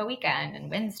part of a weekend and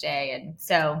Wednesday. And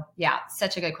so, yeah,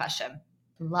 such a good question.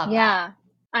 Love that. Yeah.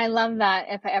 I love that.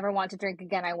 If I ever want to drink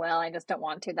again, I will. I just don't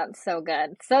want to. That's so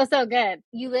good. So, so good.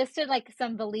 You listed like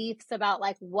some beliefs about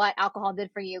like what alcohol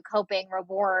did for you, coping,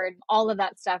 reward, all of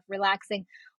that stuff, relaxing.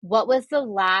 What was the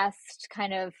last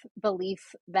kind of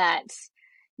belief that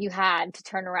you had to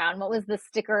turn around? What was the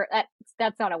sticker?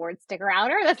 That's not a word, sticker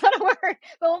outer. That's not a word.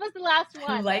 But what was the last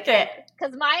I one? like it.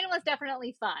 Because mine was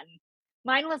definitely fun.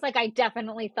 Mine was like, I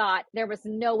definitely thought there was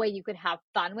no way you could have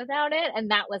fun without it. And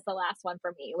that was the last one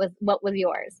for me. What was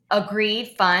yours? Agreed.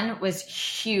 Fun was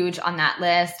huge on that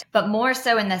list, but more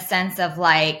so in the sense of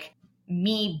like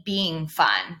me being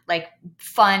fun, like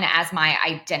fun as my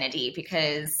identity,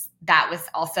 because that was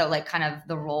also like kind of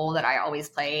the role that I always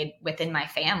played within my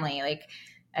family. Like,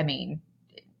 I mean,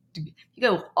 you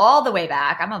go all the way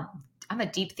back. I'm a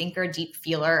deep thinker, deep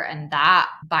feeler, and that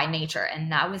by nature.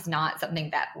 And that was not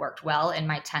something that worked well in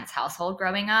my tense household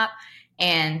growing up.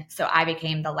 And so I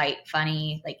became the light,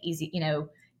 funny, like easy,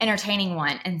 entertaining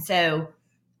one. And so,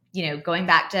 going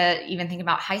back to even thinking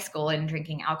about high school and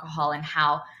drinking alcohol and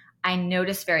how I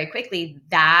noticed very quickly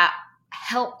that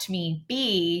helped me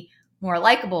be more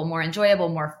likable, more enjoyable,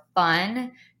 more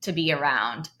fun to be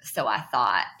around. So I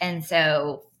thought. And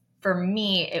so for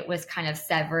me, it was kind of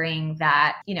severing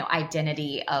that,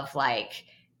 identity of like,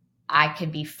 I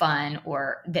can be fun,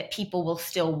 or that people will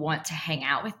still want to hang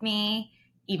out with me,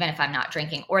 even if I'm not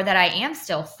drinking, or that I am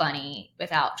still funny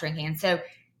without drinking. And so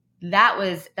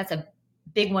that's a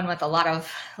big one with a lot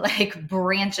of like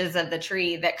branches of the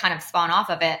tree that kind of spawn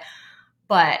off of it.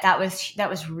 But that was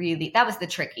the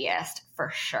trickiest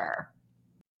for sure.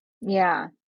 Yeah.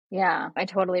 Yeah. I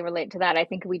totally relate to that. I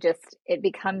think it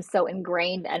becomes so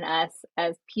ingrained in us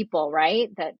as people, right?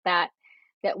 That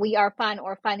we are fun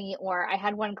or funny. Or I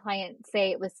had one client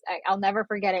say I'll never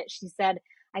forget it. She said,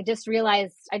 I just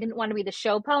realized I didn't want to be the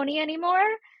show pony anymore.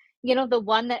 The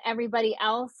one that everybody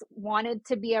else wanted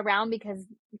to be around because,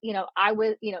 I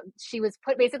was, she was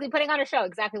basically putting on a show,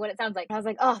 exactly what it sounds like. I was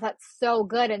like, oh, that's so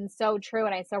good and so true.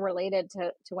 And I so related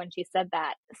to when she said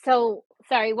that. So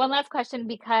sorry, one last question,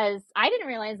 because I didn't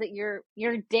realize that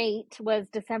your date was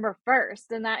December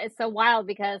 1st. And that is so wild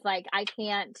because like, I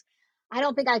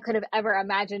don't think I could have ever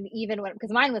imagined, even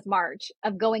because mine was March,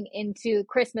 of going into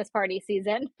Christmas party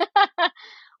season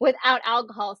without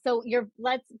alcohol. So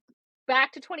let's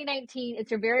back to 2019.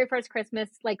 It's your very first Christmas,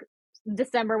 like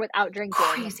December, without drinking.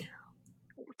 Crazy.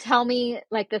 Tell me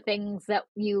like the things that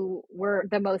you were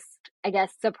the most, I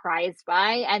guess, surprised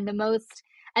by, and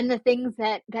the things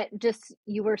that just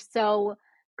you were so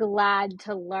glad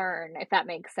to learn, if that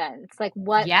makes sense. Like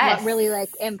what Yes. really like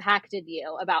impacted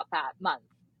you about that month?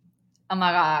 Oh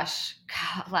my gosh.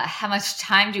 God, how much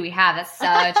time do we have? That's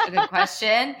such a good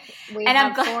question. We and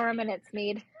have 4 minutes,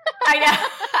 Meade. I know.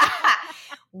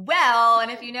 Well,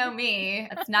 and if you know me,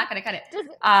 it's not going to cut it.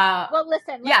 Well,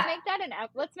 listen,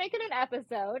 let's make it an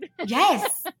episode.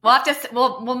 Yes.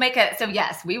 We'll make it. So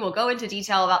yes, we will go into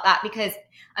detail about that, because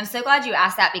I'm so glad you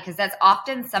asked that, because that's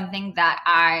often something that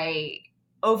I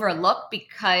overlook,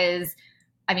 because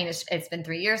I mean, it's been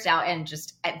 3 years now, and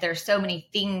just there's so many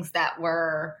things that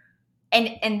were,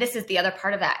 and this is the other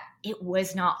part of that. It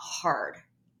was not hard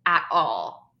at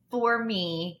all for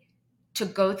me to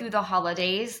go through the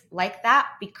holidays like that,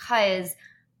 because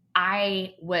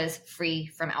I was free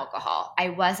from alcohol. I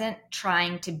wasn't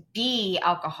trying to be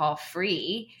alcohol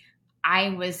free.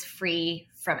 I was free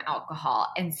from alcohol.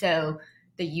 And so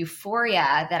the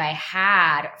euphoria that I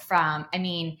had from, I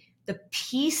mean, the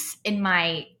peace in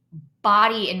my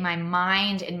body, in my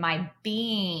mind, in my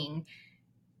being,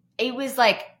 it was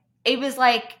like,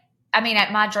 I mean,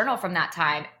 at my journal from that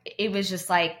time, it was just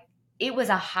like, it was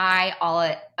a high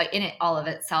all of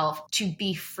itself to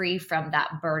be free from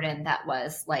that burden that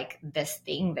was like this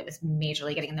thing that was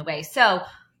majorly getting in the way. So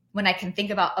when I can think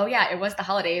about, oh yeah, it was the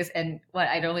holidays and what,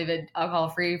 I'd only been alcohol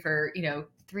free for,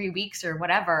 3 weeks or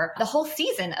whatever, the whole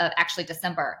season of actually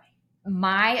December,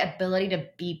 my ability to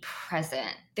be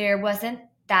present, there wasn't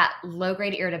that low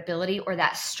grade irritability or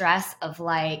that stress of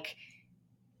like,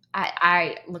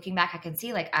 I looking back, I can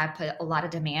see like I put a lot of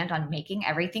demand on making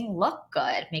everything look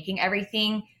good, making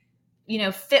everything,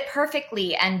 fit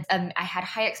perfectly. And I had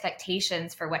high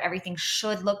expectations for what everything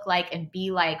should look like and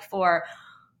be like for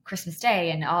Christmas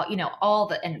Day and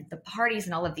and the parties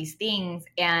and all of these things.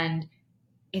 And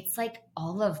it's like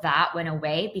all of that went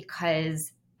away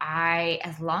because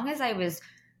as long as I was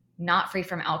not free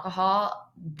from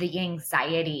alcohol, the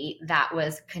anxiety that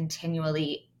was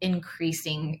continually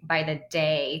increasing by the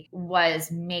day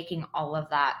was making all of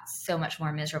that so much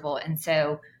more miserable. And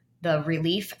so the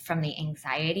relief from the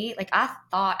anxiety, like I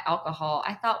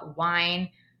thought wine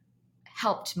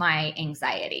helped my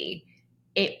anxiety.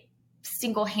 It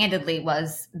single-handedly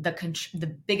was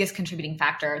the biggest contributing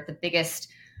factor, the biggest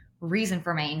reason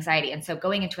for my anxiety. And so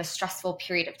going into a stressful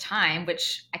period of time,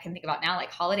 which I can think about now, like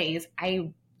holidays,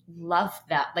 I love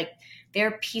that. Like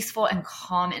they're peaceful and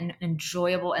calm and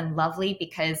enjoyable and lovely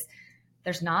because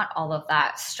there's not all of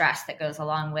that stress that goes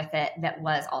along with it that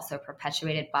was also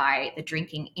perpetuated by the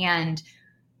drinking. And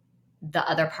the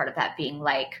other part of that being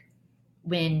like,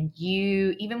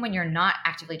 even when you're not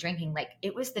actively drinking, like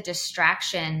it was the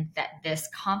distraction that this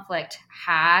conflict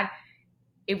had.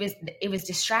 It was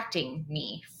distracting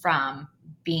me from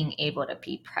being able to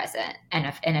be present and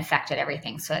affected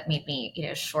everything. So it made me,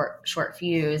 short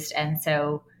fused. And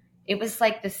so it was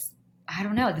like this, I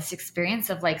don't know, this experience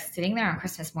of like sitting there on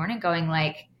Christmas morning going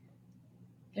like,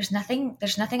 there's nothing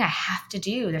I have to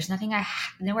do. There's nothing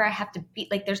nowhere I have to be.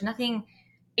 Like there's nothing,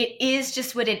 it is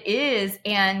just what it is.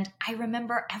 And I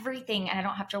remember everything and I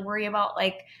don't have to worry about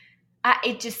like,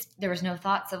 there was no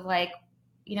thoughts of like,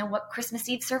 what Christmas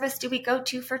Eve service do we go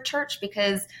to for church?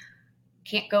 Because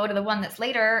can't go to the one that's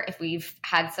later if we've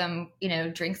had some,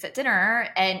 drinks at dinner.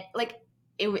 And like,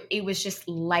 it was just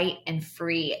light and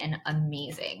free and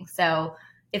amazing. So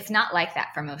it's not like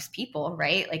that for most people,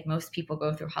 right? Like most people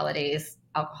go through holidays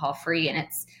alcohol free and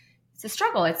it's a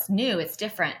struggle. It's new, it's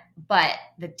different. But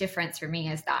the difference for me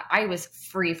is that I was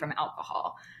free from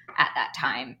alcohol at that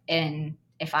time. And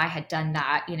if I had done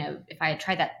that, if I had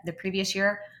tried that the previous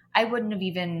year, I wouldn't have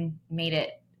even made it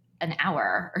an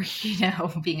hour or,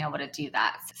 being able to do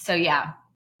that. So yeah.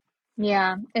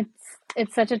 Yeah,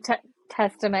 it's such a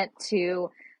testament to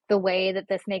the way that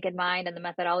this naked mind and the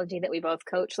methodology that we both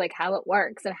coach, like how it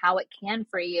works and how it can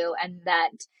for you, and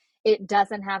that it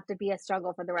doesn't have to be a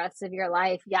struggle for the rest of your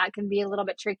life. Yeah, it can be a little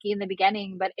bit tricky in the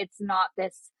beginning, but it's not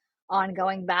this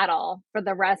ongoing battle for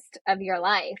the rest of your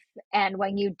life. And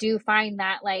when you do find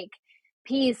that like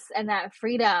peace and that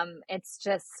freedom, it's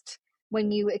just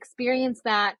when you experience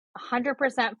that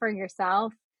 100% for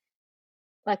yourself,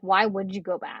 like why would you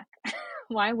go back?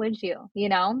 Why would you,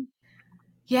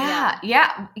 Yeah.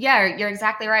 Yeah. You're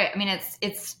exactly right. I mean,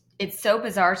 it's so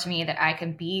bizarre to me that I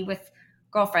can be with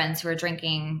girlfriends who are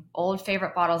drinking old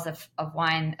favorite bottles of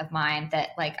wine of mine that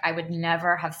like I would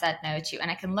never have said no to.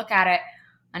 And I can look at it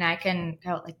and I can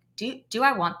go like, do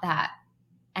I want that?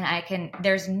 And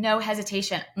there's no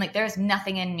hesitation. Like there's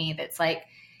nothing in me that's like,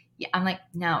 yeah, I'm like,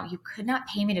 no, you could not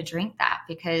pay me to drink that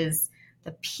because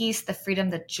the peace, the freedom,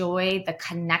 the joy, the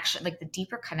connection, like the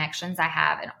deeper connections I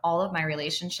have in all of my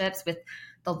relationships with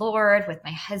the Lord, with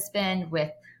my husband,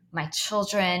 with my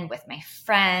children, with my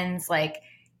friends, like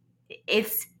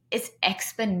it's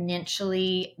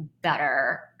exponentially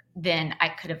better than I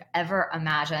could have ever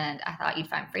imagined. I thought you'd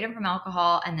find freedom from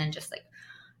alcohol and then just like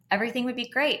everything would be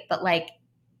great. But like,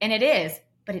 and it is,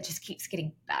 but it just keeps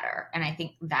getting better. And I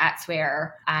think that's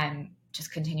where I'm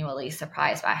just continually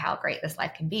surprised by how great this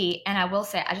life can be. And I will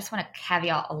say, I just want to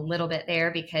caveat a little bit there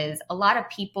because a lot of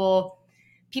people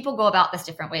go about this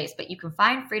different ways, but you can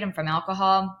find freedom from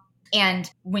alcohol. And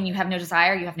when you have no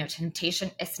desire, you have no temptation,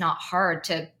 it's not hard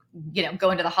to,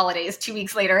 go into the holidays 2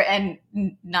 weeks later and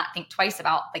not think twice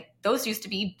about like those used to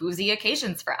be boozy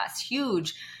occasions for us,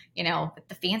 huge,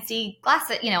 the fancy glass,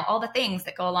 all the things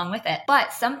that go along with it.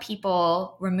 But some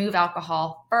people remove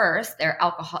alcohol first.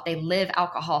 They live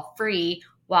alcohol free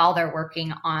while they're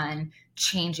working on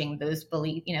changing those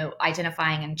beliefs,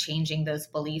 identifying and changing those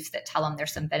beliefs that tell them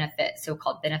there's some benefit,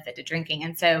 so-called benefit to drinking.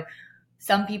 And so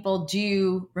some people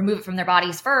do remove it from their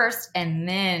bodies first and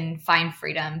then find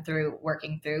freedom through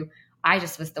working through. I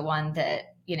just was the one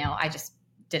that, I just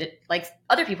did it like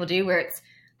other people do, where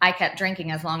I kept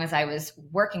drinking as long as I was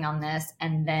working on this,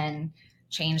 and then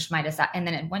changed my desire. And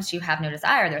then once you have no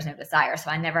desire, there's no desire.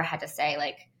 So I never had to say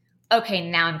like, okay,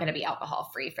 now I'm going to be alcohol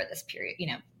free for this period,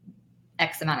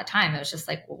 X amount of time. It was just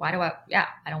like, well, why do I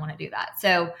don't want to do that.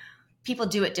 So people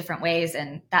do it different ways.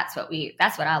 And that's what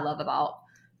I love about,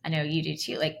 I know you do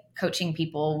too, like coaching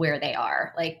people where they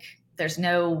are. Like there's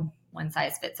no one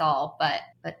size fits all, but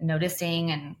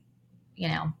noticing and,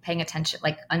 paying attention,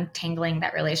 like untangling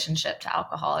that relationship to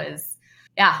alcohol is,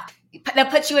 that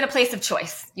puts you in a place of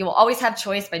choice. You will always have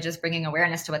choice by just bringing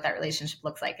awareness to what that relationship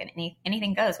looks like, and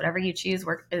anything goes. Whatever you choose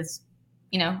is,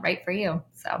 right for you.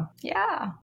 So,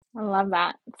 yeah. I love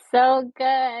that. So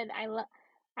good.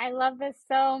 I love this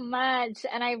so much.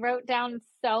 And I wrote down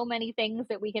so many things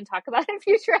that we can talk about in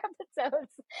future episodes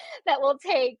that will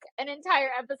take an entire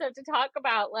episode to talk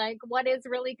about, like what is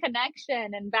really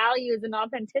connection and values and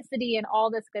authenticity and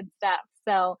all this good stuff.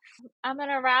 So I'm going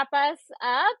to wrap us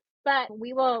up, but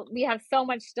we have so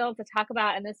much still to talk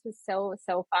about. And this was so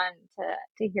fun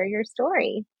to hear your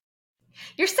story.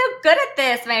 You're so good at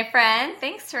this, my friend.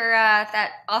 Thanks for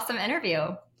that awesome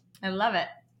interview. I love it.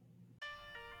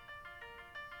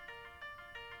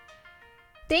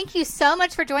 Thank you so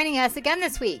much for joining us again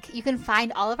this week. You can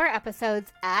find all of our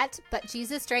episodes at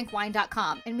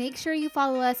butjesusdrankwine.com, and make sure you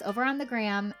follow us over on the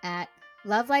gram at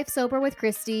Love Life Sober with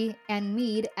Christy and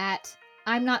Meade at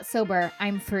I'm Not Sober,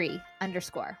 I'm Free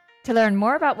 _ To learn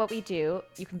more about what we do,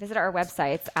 you can visit our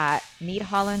websites at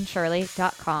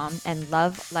meadhollandshirley.com and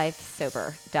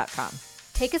lovelifesober.com.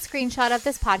 Take a screenshot of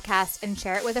this podcast and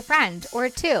share it with a friend or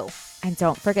two. And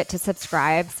don't forget to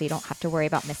subscribe so you don't have to worry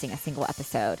about missing a single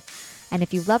episode. And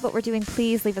if you love what we're doing,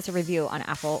 please leave us a review on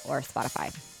Apple or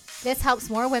Spotify. This helps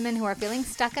more women who are feeling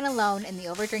stuck and alone in the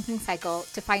overdrinking cycle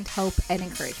to find hope and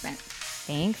encouragement.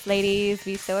 Thanks, ladies.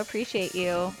 We so appreciate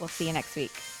you. We'll see you next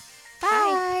week.